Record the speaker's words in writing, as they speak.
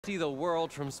See the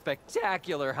world from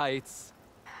spectacular heights.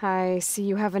 I see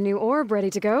you have a new orb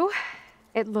ready to go.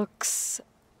 It looks,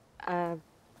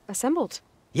 assembled.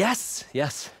 Yes,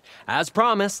 as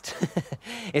promised.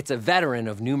 It's a veteran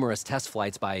of numerous test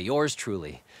flights by yours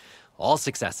truly. All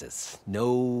successes,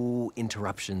 no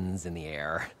interruptions in the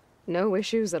air. No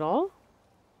issues at all?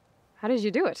 How did you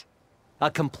do it? A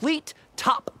complete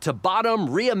top-to-bottom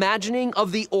reimagining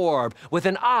of the orb with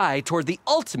an eye toward the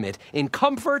ultimate in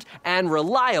comfort and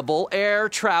reliable air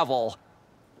travel.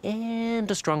 And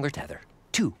a stronger tether.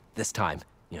 2 this time,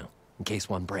 in case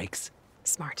one breaks.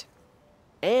 Smart.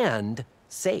 And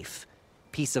safe.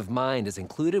 Peace of mind is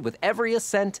included with every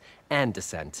ascent and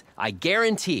descent. I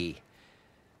guarantee.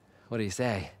 What do you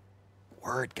say?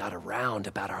 Word got around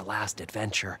about our last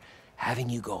adventure.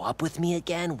 Having you go up with me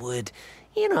again would,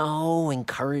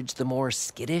 encourage the more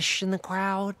skittish in the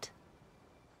crowd.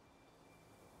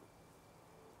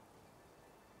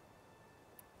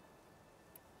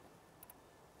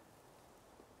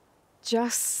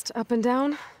 Just up and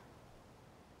down?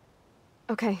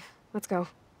 Okay, let's go.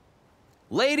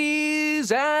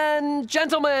 Ladies and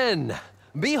gentlemen,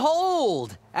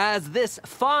 behold, as this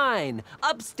fine,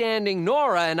 upstanding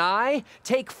Nora and I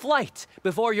take flight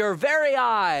before your very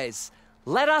eyes,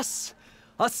 let us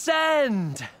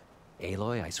ascend.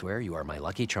 Aloy, I swear you are my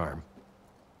lucky charm.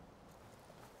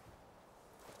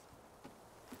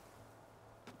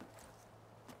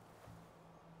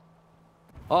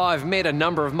 Oh, I've made a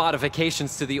number of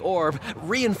modifications to the orb.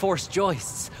 Reinforced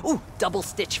joists. Ooh, double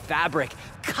stitch fabric.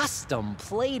 Custom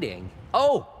plating.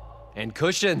 Oh, and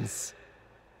cushions.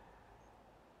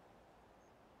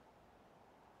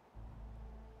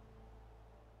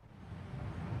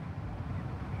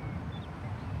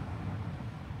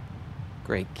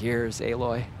 Great gears,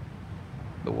 Aloy.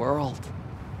 The world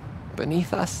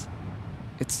beneath us.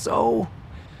 It's so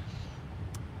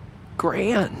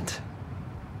grand.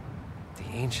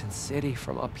 The ancient city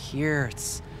from up here,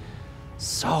 it's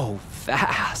so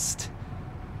vast.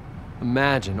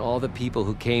 Imagine all the people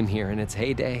who came here in its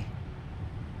heyday.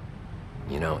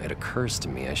 It occurs to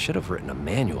me I should have written a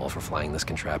manual for flying this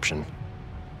contraption.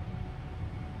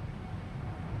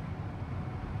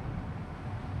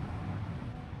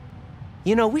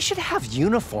 We should have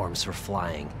uniforms for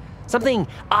flying. Something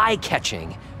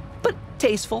eye-catching, but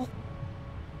tasteful.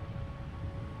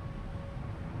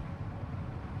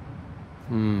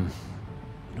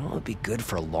 What would be good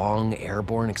for long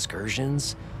airborne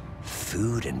excursions?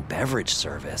 Food and beverage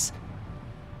service.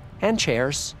 And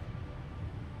chairs.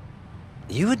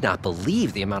 You would not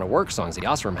believe the amount of work songs the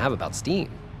Oseram have about steam.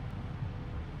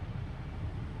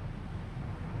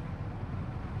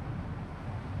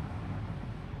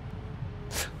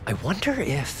 I wonder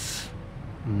if...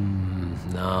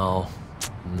 No,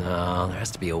 there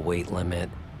has to be a weight limit.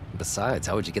 Besides,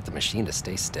 how would you get the machine to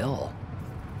stay still?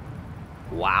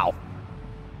 Wow.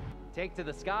 Take to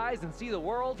the skies and see the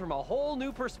world from a whole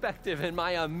new perspective in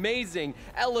my amazing,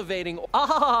 elevating...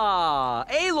 Ah,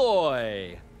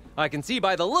 Aloy! I can see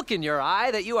by the look in your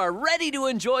eye that you are ready to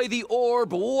enjoy the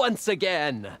orb once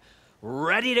again.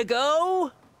 Ready to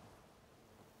go?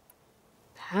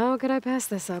 How could I pass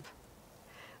this up?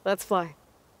 Let's fly.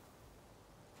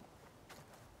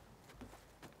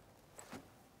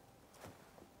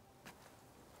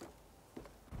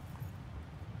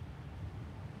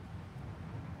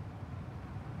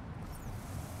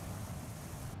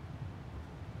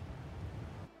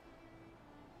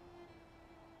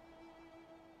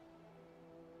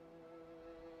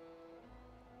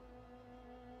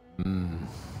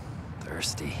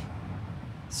 Thirsty.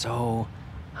 So,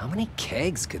 how many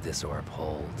kegs could this orb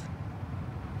hold?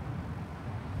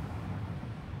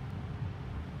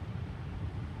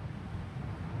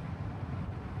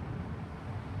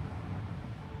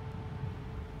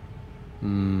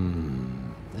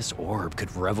 This orb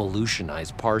could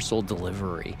revolutionize parcel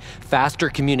delivery, faster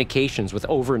communications with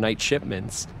overnight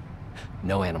shipments.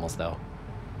 No animals, though.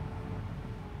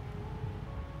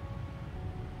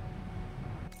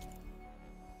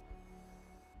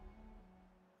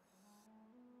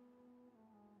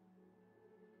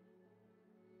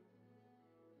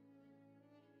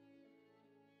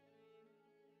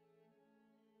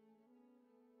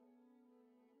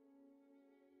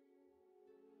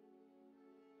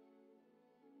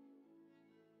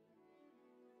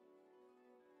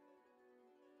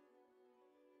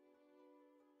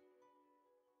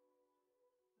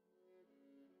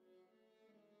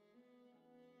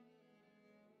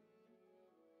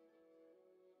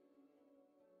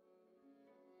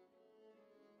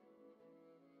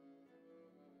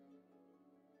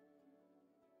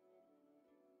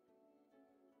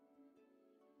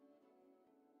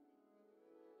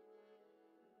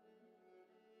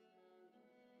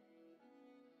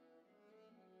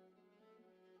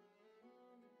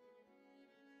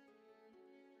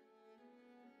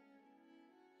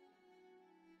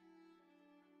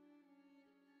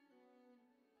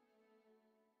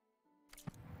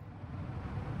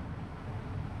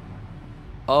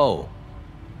 Oh,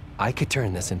 I could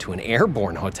turn this into an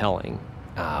airborne hoteling.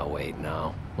 Ah, wait,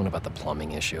 no. What about the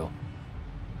plumbing issue?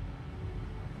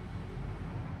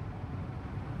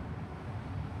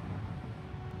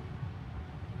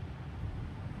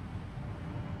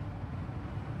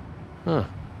 Huh.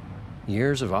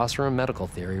 Years of Oseram medical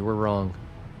theory were wrong.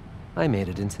 I made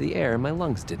it into the air and my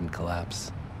lungs didn't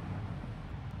collapse.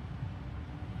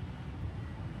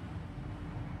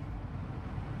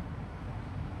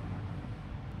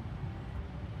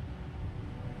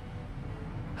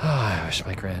 I wish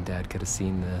my granddad could have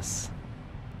seen this.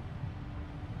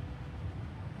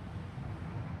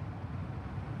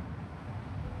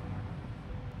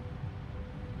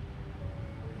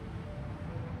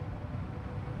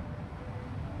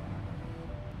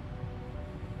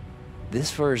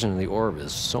 This version of the orb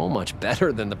is so much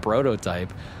better than the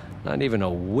prototype. Not even a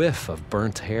whiff of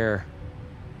burnt hair.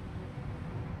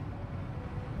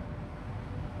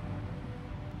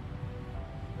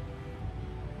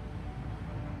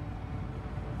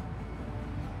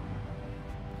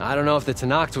 I don't know if the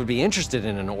Tenakth would be interested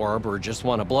in an orb or just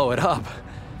want to blow it up.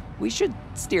 We should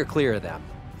steer clear of them.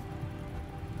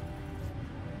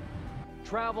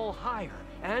 Travel higher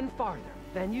and farther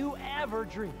than you ever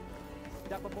dreamed.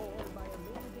 Step aboard by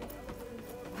amazing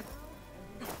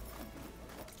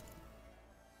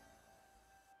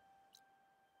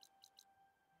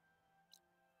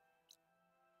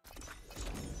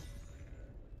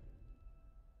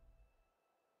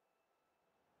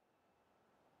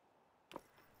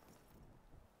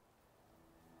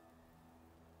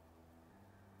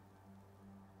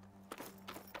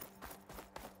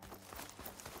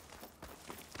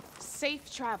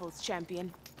Safe travels,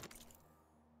 champion.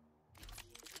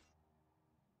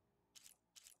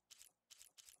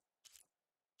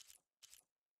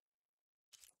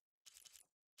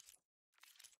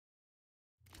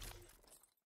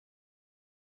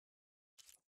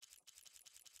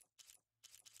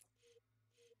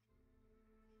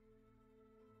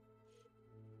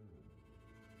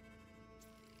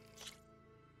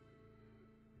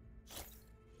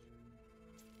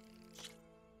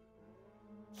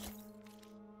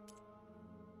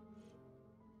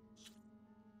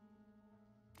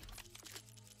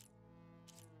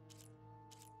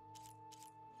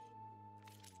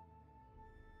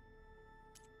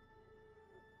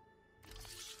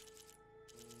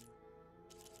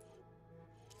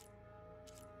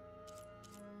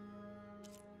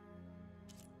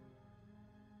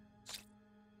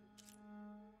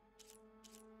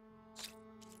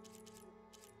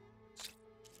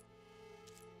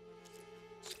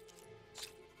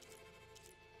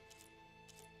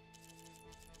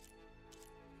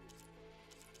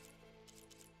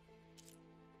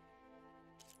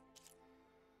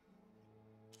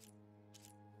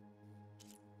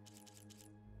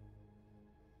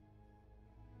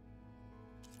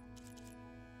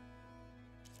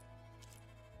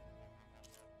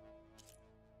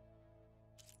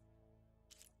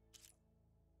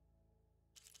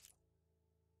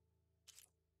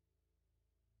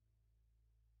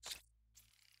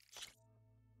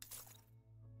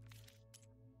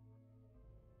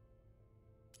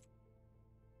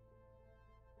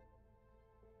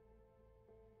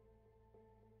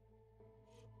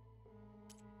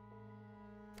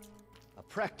 A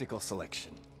practical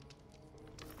selection.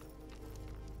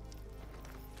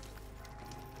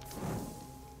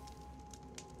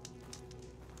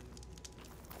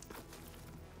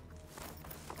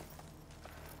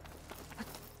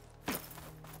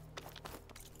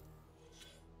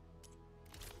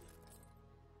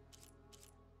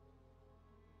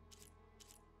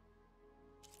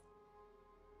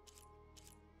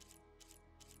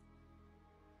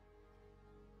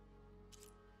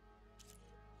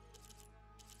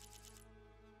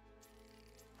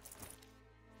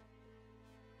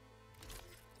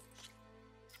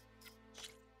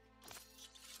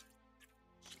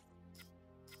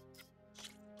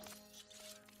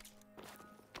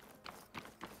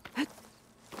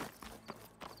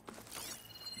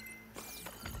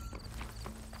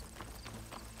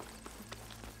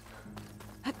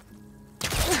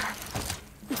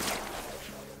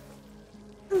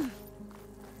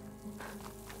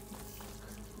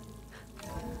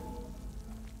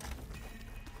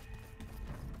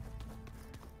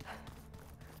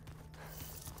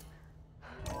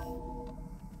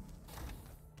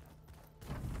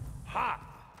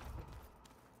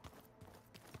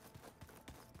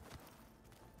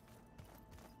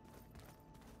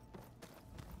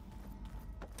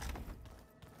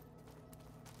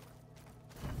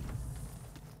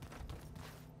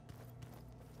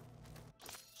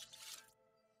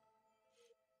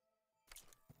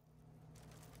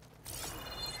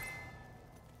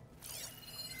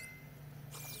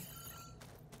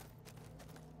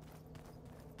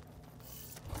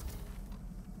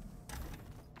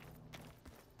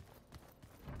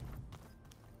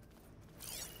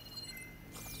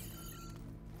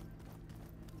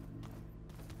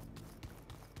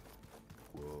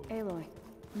 Aloy,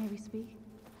 may we speak?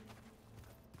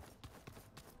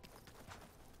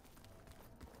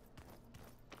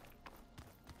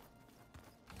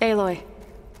 Aloy,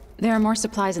 there are more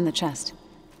supplies in the chest.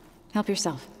 Help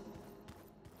yourself.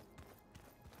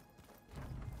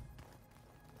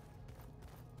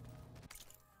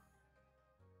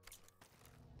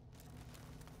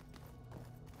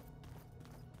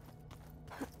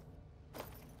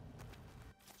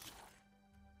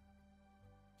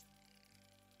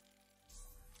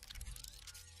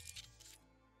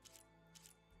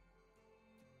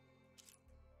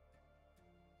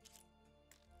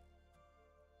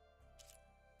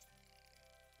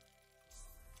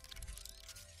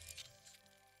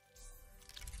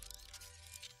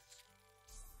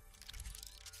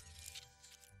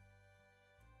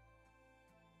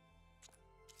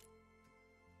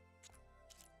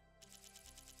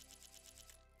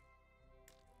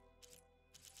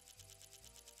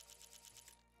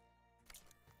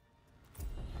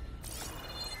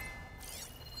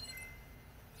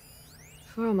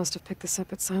 Foyle must have picked this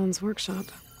up at Sylens' workshop.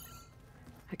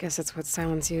 I guess it's what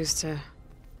Sylens used to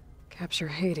capture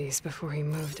Hades before he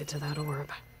moved it to that orb.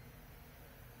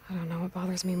 I don't know what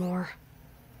bothers me more.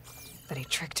 That he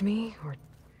tricked me, or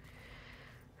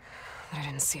that I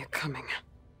didn't see it coming.